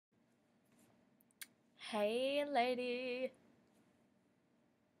Hey, lady.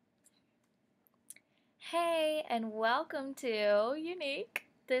 Hey, and welcome to Unique.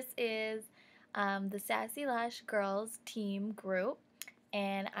 This is the Sassy Lash Girls team group,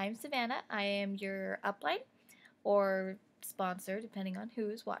 and I'm Savannah. I am your upline or sponsor, depending on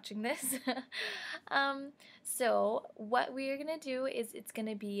who's watching this. um, what we are going to do is it's going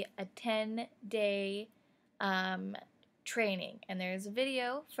to be a 10-day training, and there's a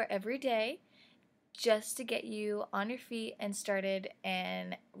video for every day just to get you on your feet and started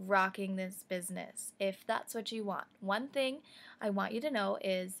and rocking this business if that's what you want. One thing I want you to know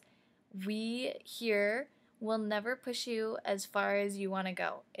is we here will never push you as far as you want to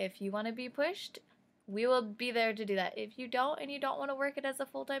go. If you want to be pushed, we will be there to do that. If you don't and you don't want to work it as a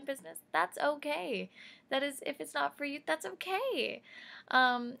full-time business, that's okay. That is, if it's not for you, that's okay.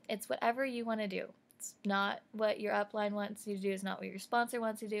 It's whatever you want to do. It's not what your upline wants you to do. It's not what your sponsor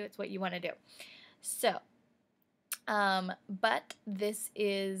wants you to do. It's what you want to do. So, but this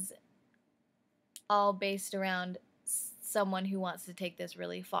is all based around someone who wants to take this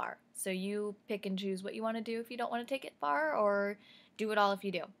really far. So you pick and choose what you want to do if you don't want to take it far, or do it all if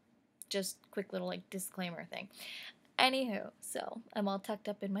you do. Just quick little disclaimer thing. Anywho, so I'm all tucked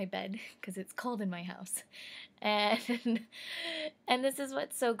up in my bed because it's cold in my house, and and this is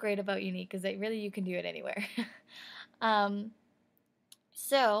what's so great about Unique is that really you can do it anywhere. um,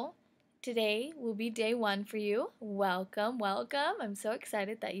 so today will be day one for you. Welcome, welcome. I'm so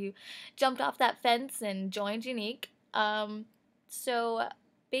excited that you jumped off that fence and joined Unique. So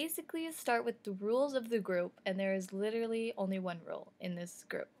basically you start with the rules of the group, and there is literally only one rule in this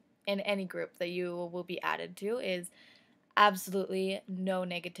group. In any group that you will be added to is absolutely no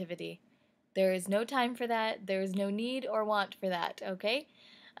negativity. There is no time for that. There is no need or want for that, okay?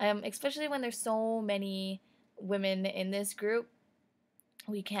 Especially when there's so many women in this group,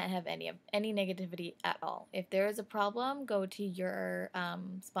 we can't have any negativity at all. If there is a problem, go to your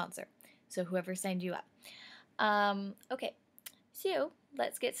sponsor. So whoever signed you up. Okay, so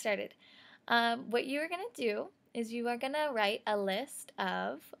let's get started. What you are gonna do is you are gonna write a list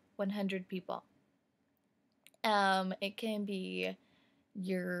of 100 people. It can be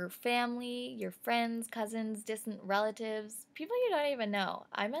your family, your friends, cousins, distant relatives, people you don't even know.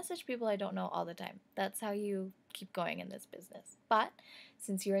 I message people I don't know all the time. That's how you keep going in this business. But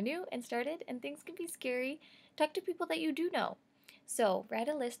since you're new and started and things can be scary, talk to people that you do know. So write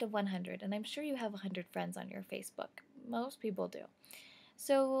a list of 100, and I'm sure you have 100 friends on your Facebook. Most people do.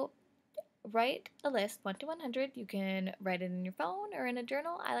 So write a list 1 to 100. You can write it in your phone or in a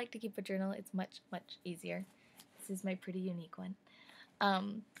journal. I like to keep a journal. It's much, much easier. This is my pretty unique one.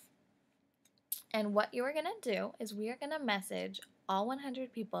 Um, and what you are going to do is we are going to message all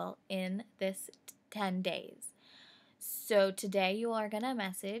 100 people in this 10 days. So today you are going to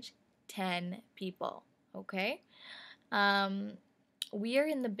message 10 people, okay? We are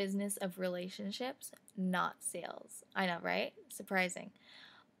in the business of relationships, not sales. I know, right? Surprising.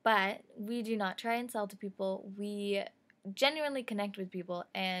 But we do not try and sell to people. We genuinely connect with people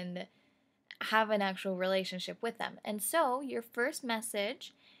and have an actual relationship with them. And so your first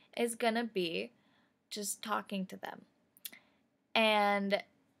message is going to be just talking to them. And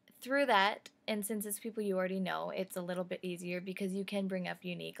through that, and since it's people you already know, it's a little bit easier because you can bring up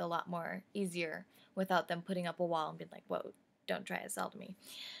Unique a lot more easier without them putting up a wall and being like, whoa, don't try to sell to me.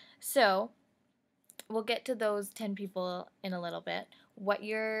 So we'll get to those 10 people in a little bit. What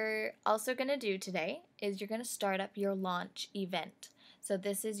you're also going to do today is you're going to start up your launch event. So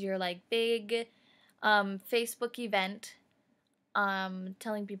this is your big Facebook event,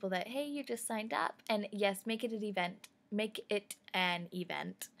 telling people that, hey, you just signed up, and yes, make it an event. Make it an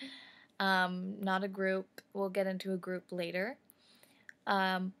event, not a group. We'll get into a group later,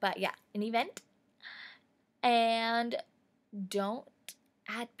 but yeah, an event. And don't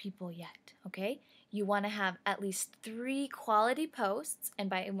add people yet, okay? You want to have at least 3 quality posts, and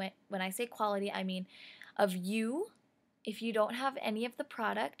when I say quality, I mean of you. If you don't have any of the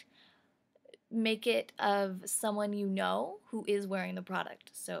product, make it of someone you know who is wearing the product.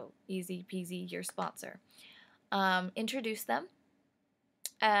 So easy peasy, your sponsor. Introduce them.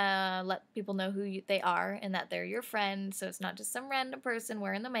 Let people know who they are and that they're your friend, so it's not just some random person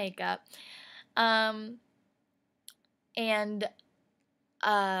wearing the makeup. And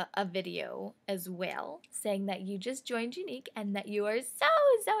a video as well saying that you just joined Unique and that you are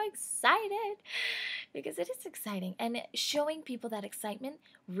so excited, because it is exciting, and showing people that excitement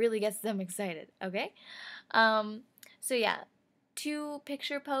really gets them excited, okay? So yeah, 2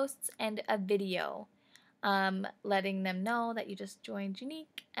 picture posts and a video, letting them know that you just joined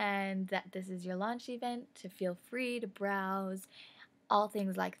Unique and that this is your launch event, to feel free to browse, all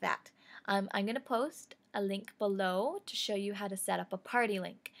things like that. I'm going to post a link below to show you how to set up a party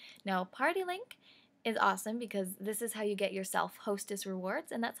link. Now, party link is awesome because this is how you get yourself hostess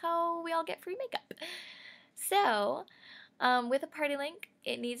rewards, and that's how we all get free makeup. So, with a party link,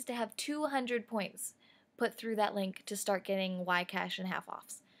 it needs to have 200 points put through that link to start getting YCash and half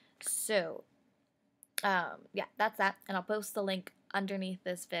offs. So, yeah, that's that. And I'll post the link underneath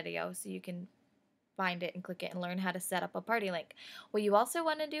this video so you can find it and click it and learn how to set up a party link. What you also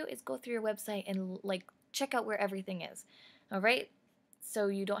want to do is go through your website and check out where everything is. All right? So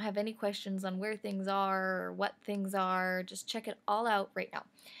you don't have any questions on where things are or what things are. Just check it all out right now.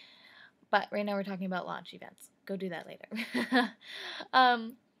 But right now we're talking about launch events. Go do that later.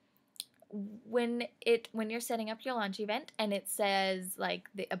 When you're setting up your launch event and it says like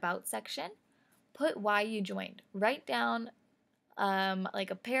the about section, put why you joined. Write down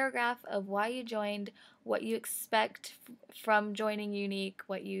like a paragraph of why you joined, what you expect from joining Younique,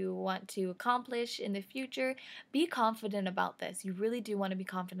 what you want to accomplish in the future. Be confident about this. You really do want to be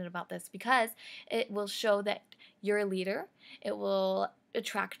confident about this because it will show that you're a leader. It will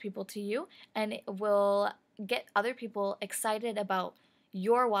attract people to you, and it will get other people excited about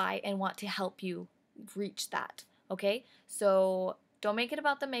your why and want to help you reach that. Okay? So don't make it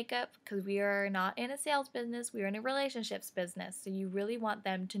about the makeup because we are not in a sales business. We are in a relationships business. So you really want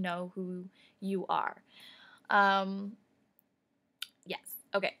them to know who you are. Yes.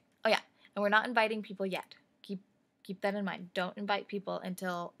 Okay. Oh yeah. And we're not inviting people yet. Keep that in mind. Don't invite people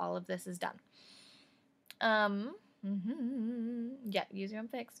until all of this is done. Yeah. Use your own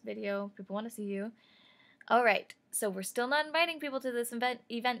pics. Video. People want to see you. All right. So we're still not inviting people to this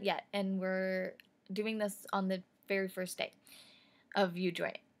event yet, and we're doing this on the very first day of you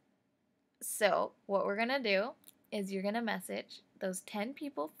joining. So what we're going to do is you're going to message those 10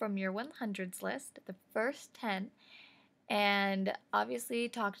 people from your 100s list, the first 10, and obviously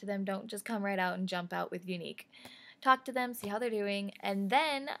talk to them. Don't just come right out and jump out with Younique. Talk to them, see how they're doing, and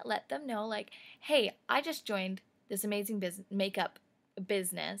then let them know like, hey, I just joined this amazing makeup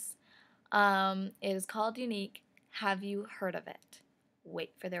business. It is called Younique. Have you heard of it?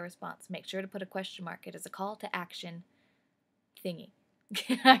 Wait for their response. Make sure to put a question mark. It is a call to action thingy.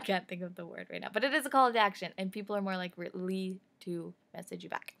 I can't think of the word right now, but it is a call to action, and people are more likely to message you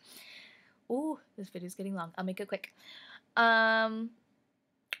back. Ooh, this video's getting long. I'll make it quick.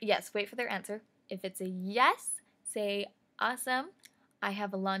 Yes, wait for their answer. If it's a yes, say, awesome, I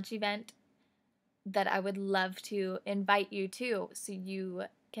have a launch event that I would love to invite you to so you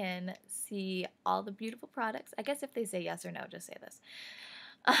can see all the beautiful products. I guess if they say yes or no, just say this.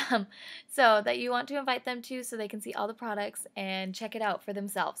 So that you want to invite them to so they can see all the products and check it out for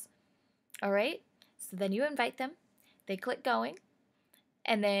themselves. All right? So then you invite them. They click going.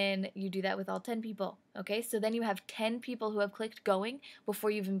 And then you do that with all 10 people. Okay? So then you have 10 people who have clicked going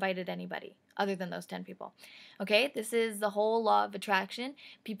before you've invited anybody other than those 10 people. Okay? This is the whole law of attraction.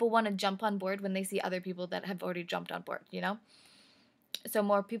 People want to jump on board when they see other people that have already jumped on board, you know? So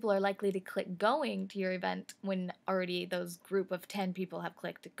more people are likely to click going to your event when already those group of 10 people have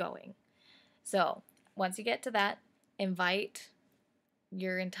clicked going. So once you get to that, invite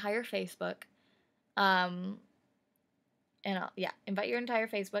your entire Facebook. Invite your entire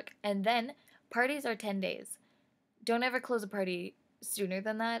Facebook. And then parties are 10 days. Don't ever close a party sooner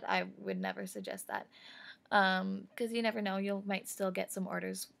than that. I would never suggest that. Because you never know. You might still get some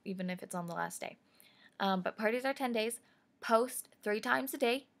orders even if it's on the last day. But parties are 10 days. Post 3 times a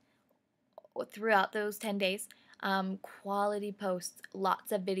day throughout those 10 days. Quality posts,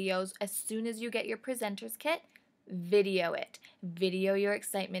 lots of videos. As soon as you get your presenter's kit, video it. Video your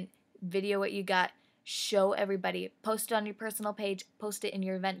excitement. Video what you got. Show everybody. Post it on your personal page. Post it in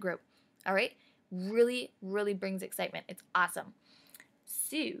your event group. All right? Really, really brings excitement. It's awesome.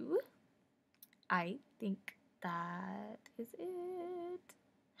 So, I think that is it.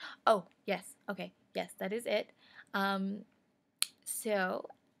 Oh, yes. Okay. Yes, that is it. So,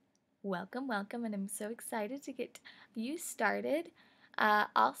 welcome, and I'm so excited to get you started.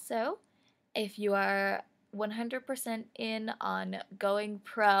 Also, if you are 100% in on going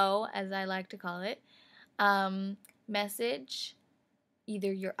pro, as I like to call it, message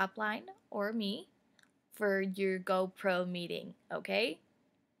either your upline or me for your Go Pro meeting, okay?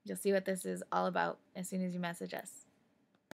 You'll see what this is all about as soon as you message us.